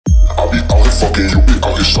here fucking, you be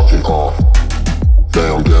out here sucking,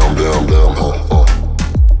 damn, damn, damn, damn,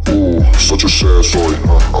 ooh, such a sad story,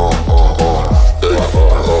 hey,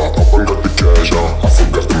 up and got the cash, I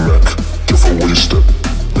forgot the Mac. Careful where you step,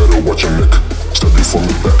 better watch your neck. Steady from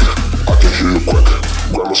the back, I can hear you crack.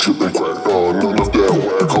 Grandma skipping crack, none of that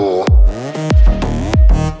whack,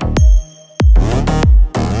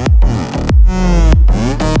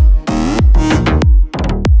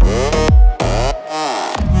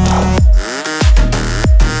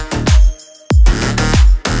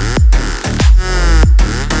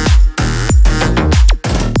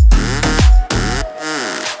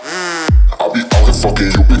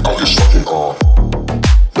 fucking, you be out here sucking,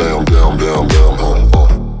 damn, damn, damn, damn,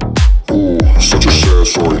 ooh, such a sad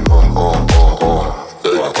story, hey,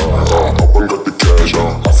 up and got the cash, I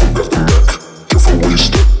forgot the Mac. Careful where you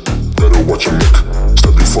step, better watch your neck.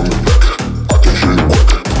 Steady from the back, I can hear you crack.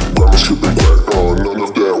 Grandma skipping crack, none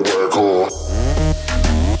of that whack,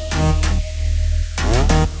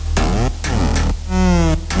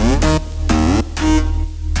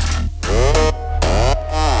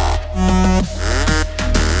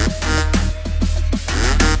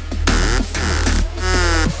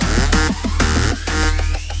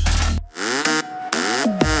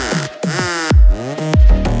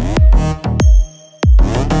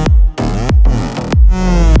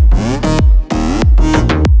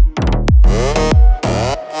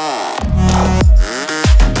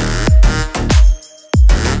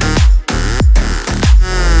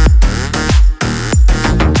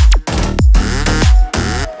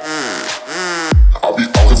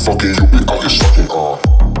 fucking, you be out here sucking,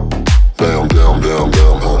 damn, damn, damn,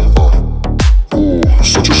 damn, ooh,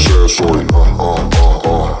 such a sad story,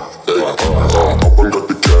 hey, up and got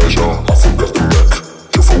the cash, I forgot the Mac.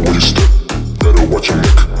 Careful where you step, better watch your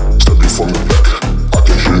neck. Steady from the back, I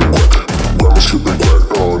can hear you crack. Grandma skipping crack,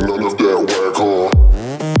 none of that whack,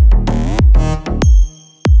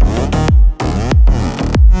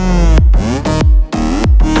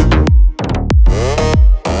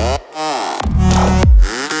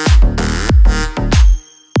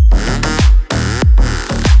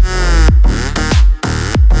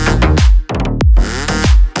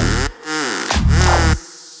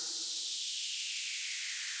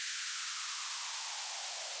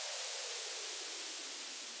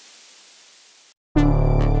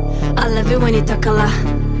 I love it when you talk a lot.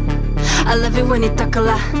 I love it when you talk a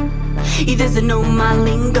lot. He doesn't know my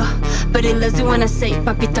lingo, but he loves it when I say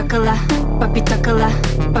papi talk a lot, papi talk a lot,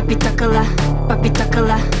 papi talk a lot, papi talk a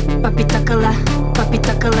lot, papi talk a lot, papi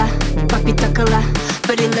talk a lot, papi talk a lot.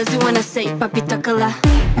 But he loves it when I say papi talk a lot.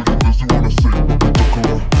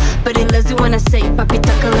 But he loves it when I say papi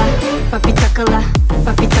talk a lot, papi talk a lot,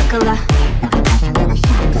 papi talk a lot.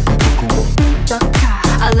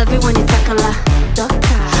 I love it when you talk a lot.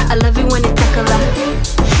 I love it when you talk a lot.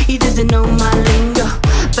 He doesn't know my lingo,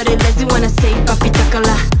 but he loves it when I say papi talk a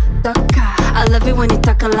lot. I love it when you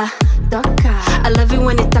talk a lot. I love it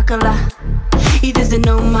when you talk a lot. He doesn't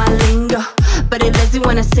know my lingo, but he loves it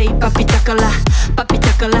when I say papi talk a lot. Papi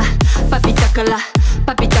talk a lot, papi talk a lot,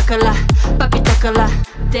 papi talk a lot, papi talk a lot.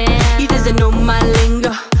 Damn, he doesn't know my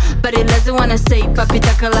lingo, but he loves it when I say papi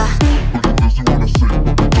talk a lot.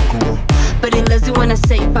 But he loves it when I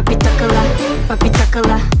say papi talk a lot, papi talk a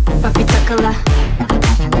lot, papi talk a lot.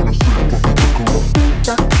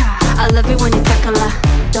 I love it when you talk a lot.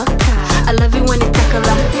 I love it when you talk a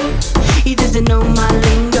lot. He doesn't know my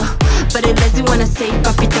lingo, but he loves it when I say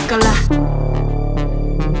papi talk a lot.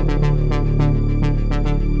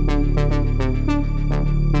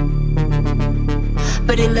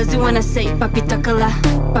 But he loves it when I say papi talk a lot,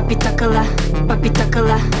 papi talk a lot, papi talk a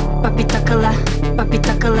lot, papi talk a lot, papi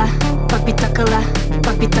talk a lot, papi talk a lot,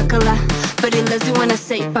 papi talk a lot. But he loves it when I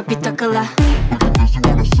say papi talk a lot.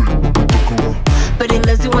 But he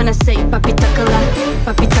loves it when I say papi talk a lot,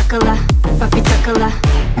 papi talk a lot, papi talk a lot.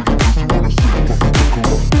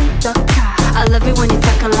 I love it when you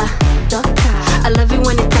talk a lot. I love it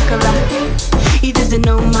when you talk a lot. He doesn't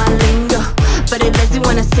know my lingo, but he loves it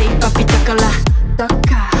when I say papi talk a lot.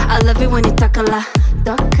 I love it when you talk a lot.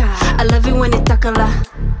 I love it when you talk a lot.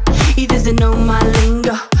 He doesn't know my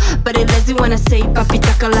lingo, but he loves it when I say papi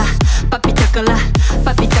talk a lot. Papi talk a lot,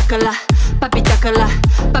 papi talk a lot, papi talk a lot,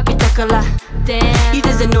 papi talk a lot. Damn, he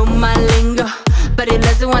doesn't know my lingo, but he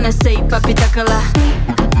loves it when I say papi talk a lot.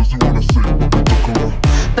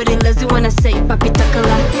 But he loves it when I say papi talk a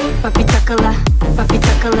lot, papi talk a lot, papi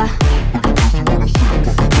talk a lot.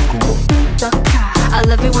 I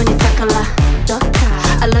love it when you talk a lot.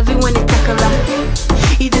 I love it when you talk a lot.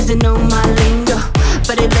 He doesn't know my lingo,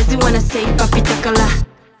 but he loves it when I say papi talk a lot.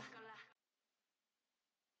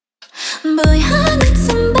 Boy, I need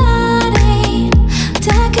somebody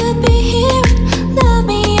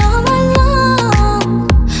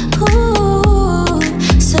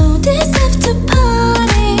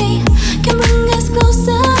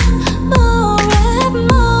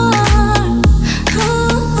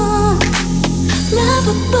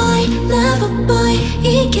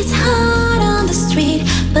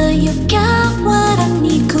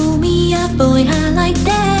boy, I like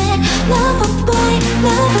that. Lover boy,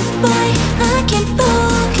 I can't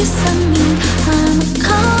focus. I mean, I'm a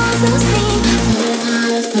cause of scene.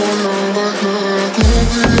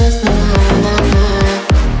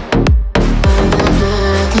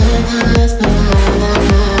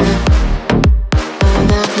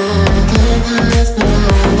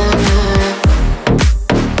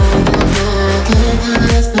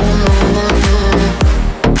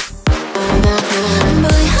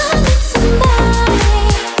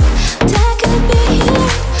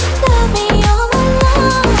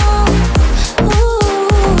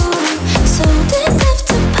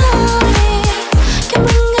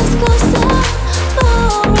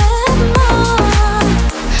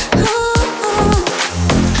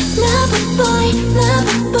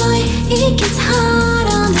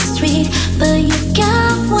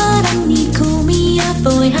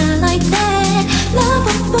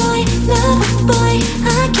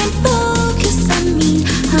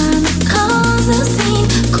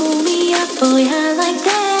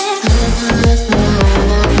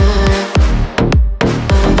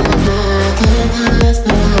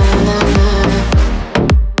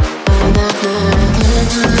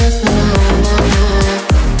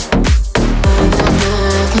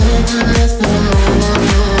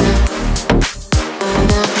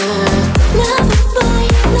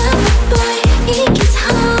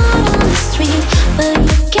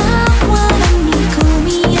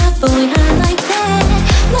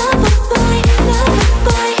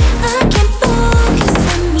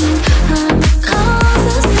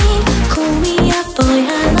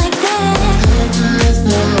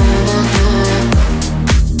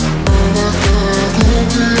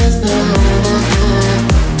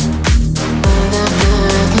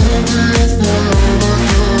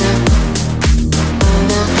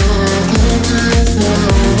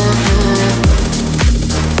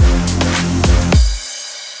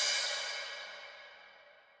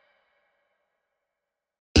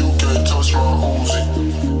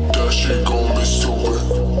 That shit